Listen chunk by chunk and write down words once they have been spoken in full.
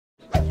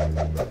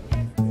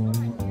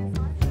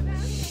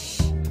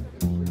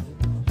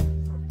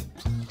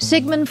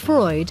Sigmund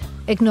Freud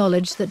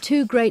acknowledged that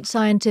two great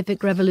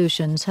scientific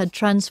revolutions had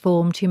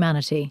transformed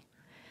humanity.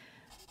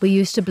 We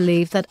used to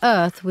believe that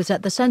Earth was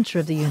at the centre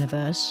of the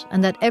universe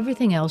and that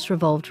everything else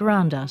revolved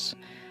around us.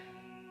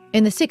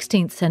 In the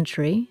 16th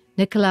century,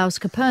 Nicolaus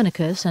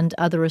Copernicus and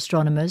other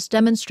astronomers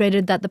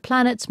demonstrated that the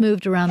planets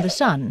moved around the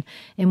Sun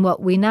in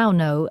what we now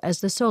know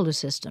as the solar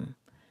system.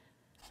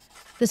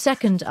 The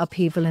second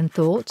upheaval in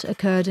thought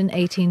occurred in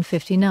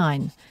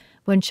 1859,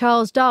 when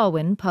Charles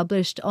Darwin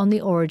published On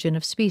the Origin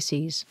of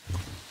Species.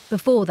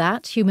 Before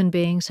that, human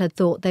beings had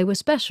thought they were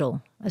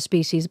special, a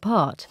species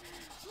apart.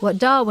 What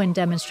Darwin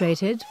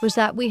demonstrated was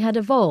that we had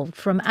evolved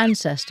from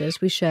ancestors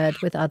we shared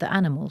with other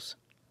animals.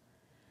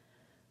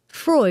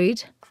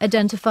 Freud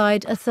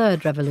identified a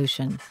third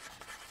revolution,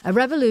 a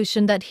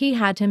revolution that he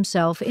had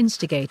himself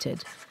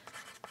instigated.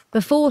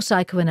 Before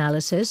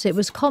psychoanalysis, it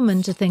was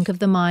common to think of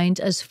the mind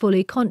as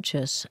fully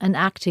conscious and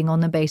acting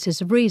on the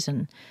basis of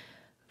reason.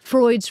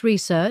 Freud's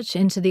research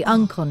into the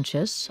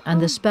unconscious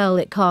and the spell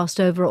it cast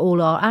over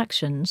all our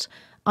actions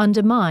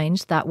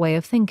undermined that way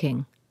of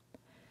thinking.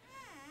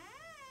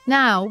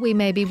 Now we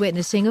may be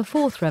witnessing a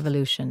fourth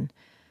revolution.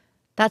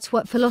 That's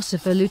what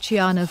philosopher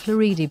Luciano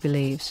Floridi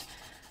believes.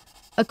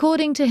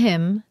 According to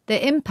him,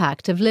 the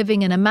impact of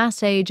living in a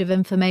mass age of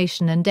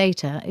information and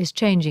data is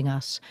changing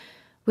us.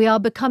 We are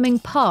becoming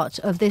part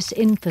of this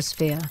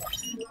infosphere,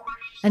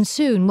 and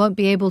soon won't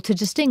be able to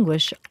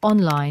distinguish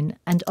online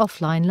and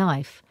offline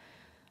life.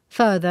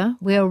 Further,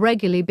 we are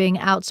regularly being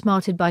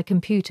outsmarted by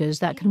computers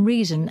that can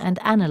reason and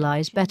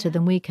analyse better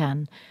than we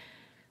can.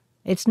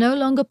 It's no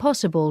longer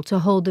possible to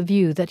hold the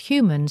view that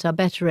humans are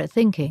better at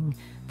thinking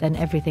than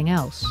everything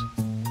else.